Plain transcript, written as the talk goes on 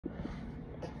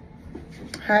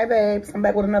Hi babes, I'm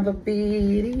back with another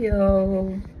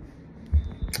video.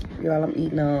 Y'all, I'm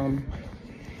eating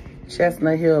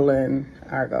Chestnut Hill and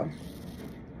Argo.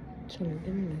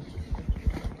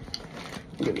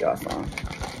 Give y'all some.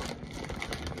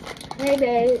 Hey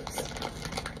babes,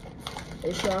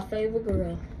 it's your favorite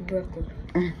girl, Brooklyn.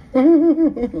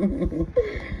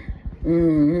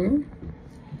 Mm-hmm.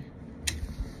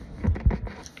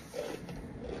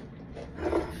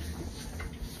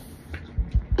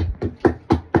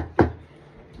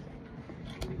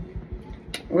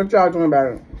 What y'all doing about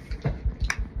it?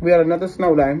 We had another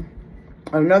snow day.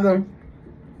 Another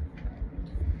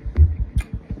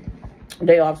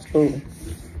day off school.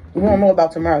 We don't know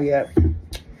about tomorrow yet.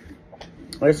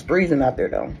 It's freezing out there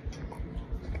though.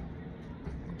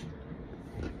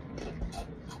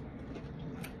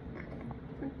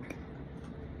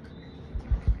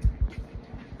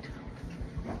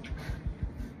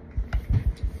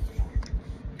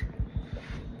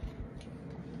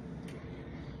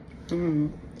 Mm.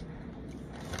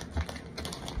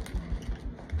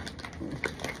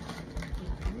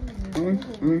 Mm,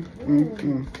 mm, mm,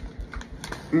 mm.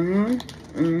 Mm,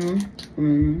 mm,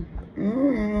 mm,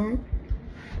 mm.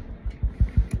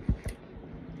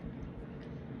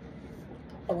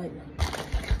 Oh wait, no.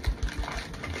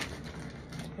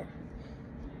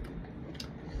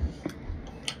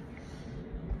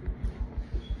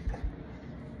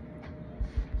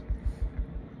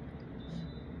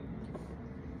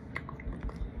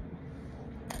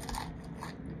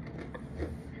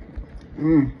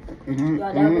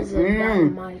 Y'all, that was a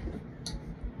dynamite.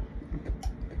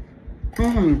 Do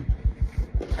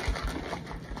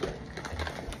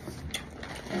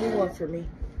one for me,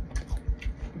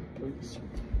 please.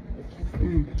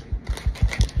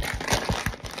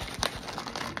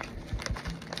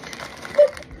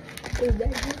 Is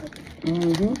that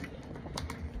good?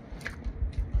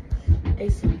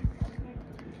 AC.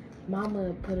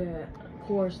 Mama put a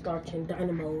cornstarch in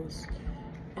dynamos.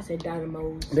 I said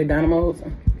dynamos. They dynamos?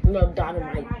 No,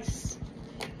 dynamites.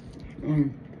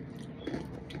 Mm.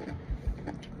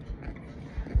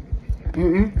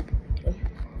 Mm-mm.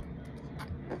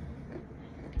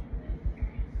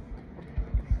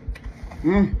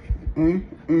 Mm. Mm.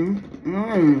 Mm.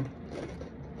 Mm.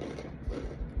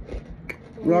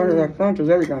 Y'all got crunches,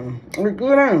 everything. It's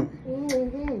good, ain't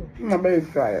it? My baby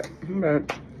try it. But,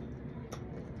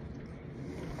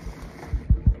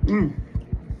 mm.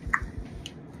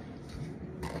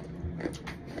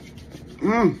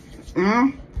 Mm.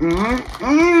 Mm. Mm.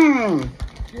 Mm.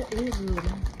 That is good.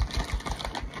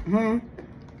 Mm.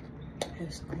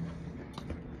 That's good.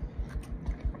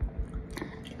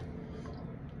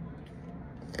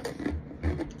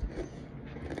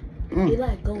 It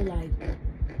like go like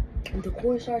the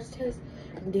cornstarch taste,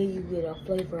 and then you get a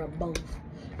flavor of both.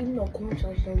 Even though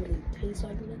cornstarch don't really taste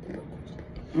like nothing but cornstarch.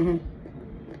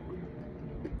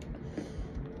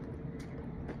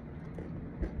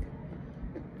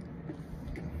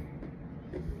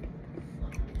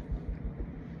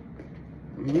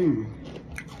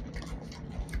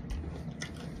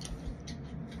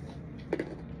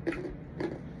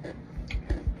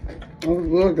 That was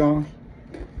good, y'all.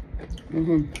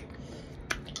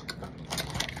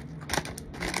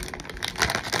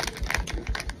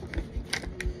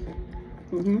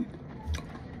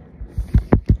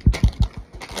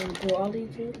 And pour all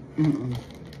these in?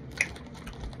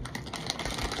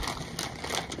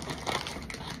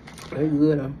 They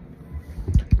good, though.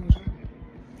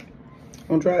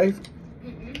 Want to try Ace?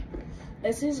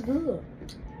 This is good.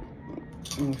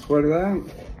 I swear to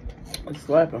God, it's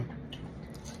slapping.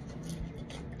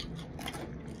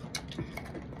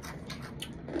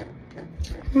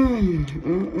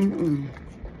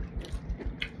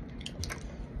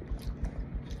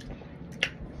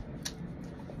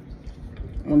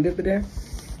 Want to dip it in?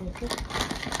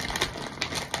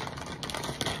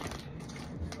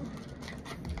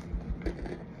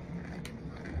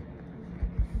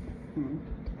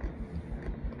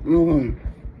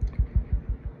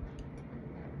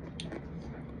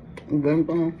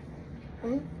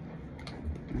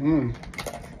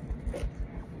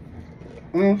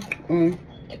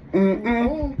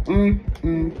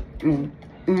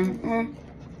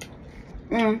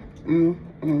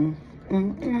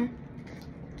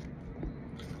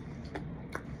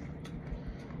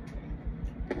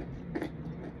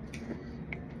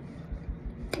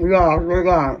 Yeah, we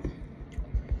got.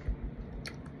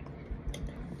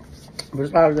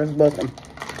 Besides just busting.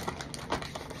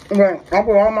 But I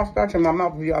put all my starch in my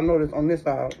mouth, if y'all notice, on this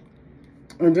side.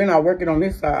 And then I work it on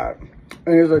this side.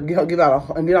 And it's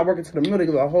and then I work it to the middle, give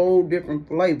it a whole different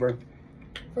flavor.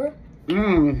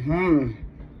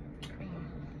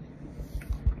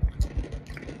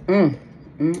 Mm.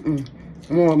 Mm-mm.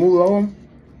 You want to move over?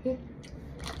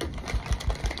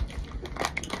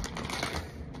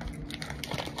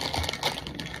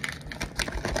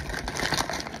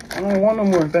 I don't want no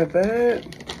more that bad.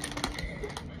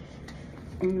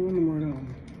 I don't want no more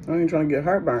though. I ain't trying to get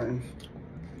heartburns.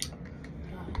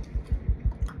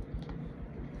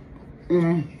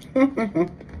 Mm-hmm.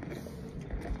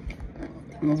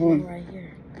 Mm-hmm. Right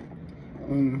here.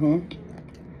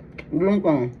 Mm-hmm. Drink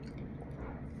on.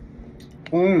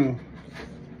 Mm.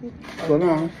 Put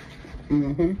on.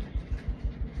 Mm-hmm.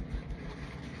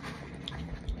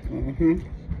 Mm-hmm.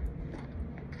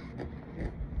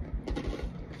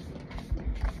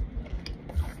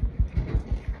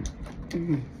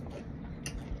 Mm-hmm.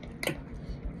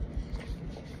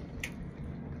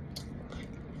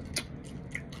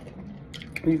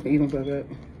 You can eat them like that.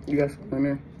 You got something in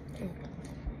there.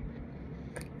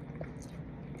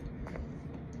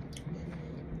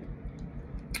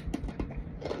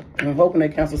 I'm hoping they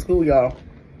cancel school, y'all.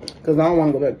 Because I don't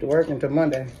want to go back to work until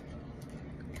Monday.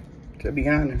 To be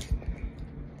honest.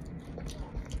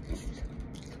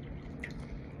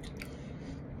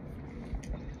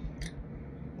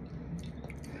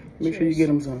 Make sure you get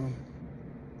them some.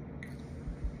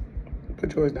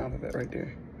 Put yours down for that right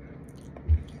there.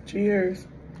 Cheers.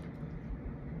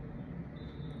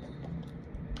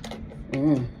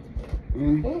 Mm.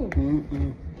 Mm. Mm. Mm.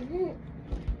 Mm.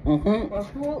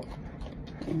 Mm.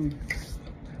 Mm.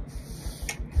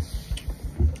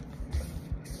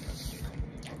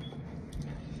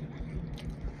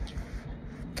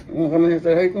 Come in here and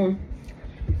say hey to him.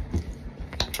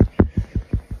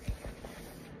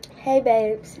 Hey,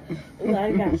 babes. Ooh,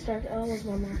 I got to start all of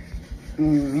my mouth.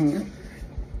 Mm-hmm.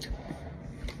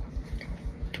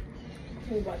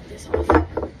 Let me wipe this off.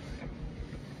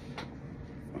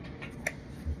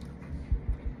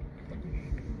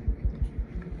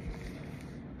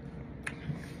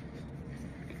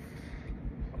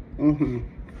 Mm-hmm.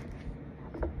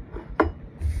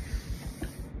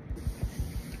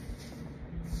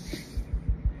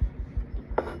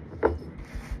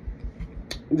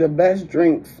 The best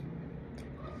drinks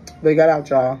they got out,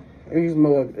 y'all. These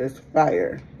mugs is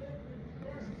fire.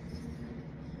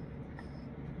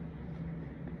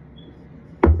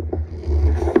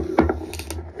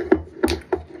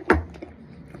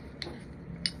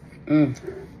 Mm.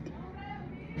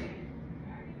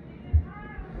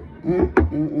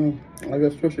 I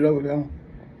just switch it over there.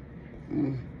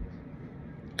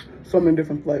 So many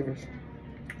different flavors.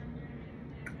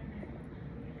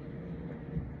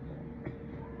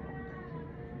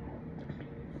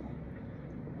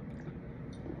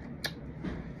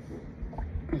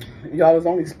 Y'all, it's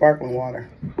only sparkling water.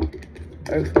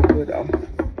 That's so good though.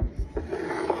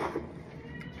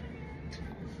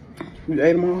 You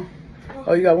ate them all?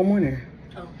 Oh, you got one more there.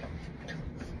 Oh.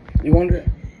 You want it?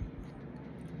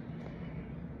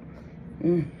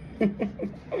 Mm.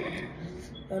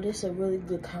 Oh, this is a really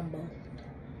good combo.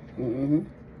 Mm-hmm.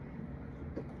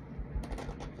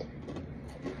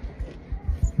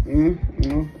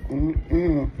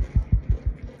 Mm-hmm.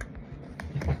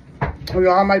 Oh,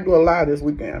 y'all, I might do a live this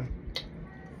weekend.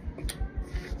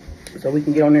 So we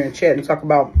can get on there and chat and talk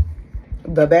about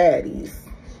the baddies.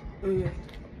 Mm-hmm.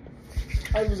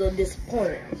 I was a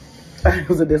disappointment. It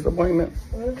was a disappointment.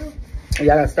 Mm-hmm.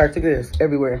 Y'all gotta start to this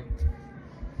everywhere.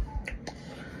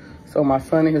 So my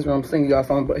son in his room singing y'all,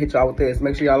 so I'm gonna hit y'all with this.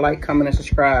 Make sure y'all like, comment, and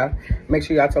subscribe. Make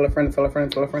sure y'all tell a friend to tell a friend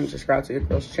to tell a friend to subscribe to your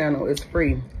girl's channel. It's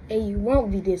free. And you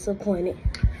won't be disappointed.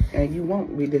 And you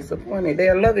won't be disappointed.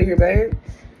 They'll love it here, babe.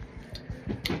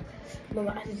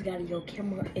 Mama, I just got your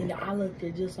camera and I looked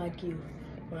at just like you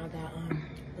when I got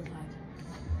it's like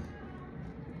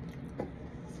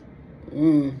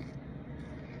Mm.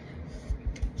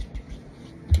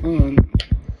 Mm-hmm.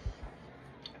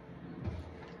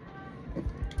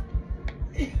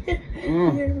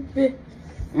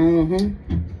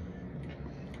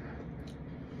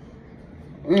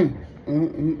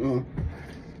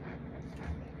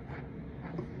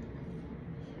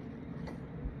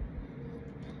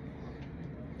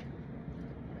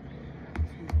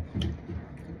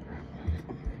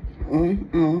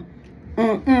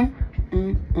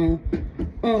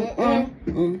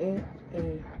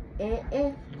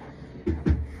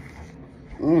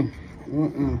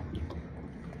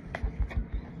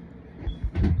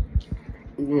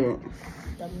 Yeah.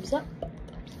 thumbs up.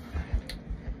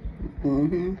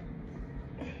 Mm-hmm.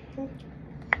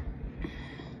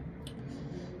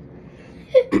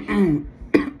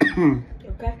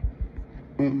 Okay?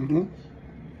 Mm-hmm.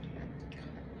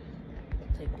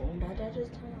 Take one bite at a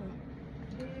time.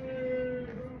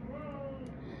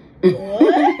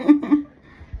 What?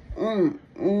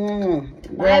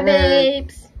 Bye, Bye,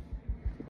 babes.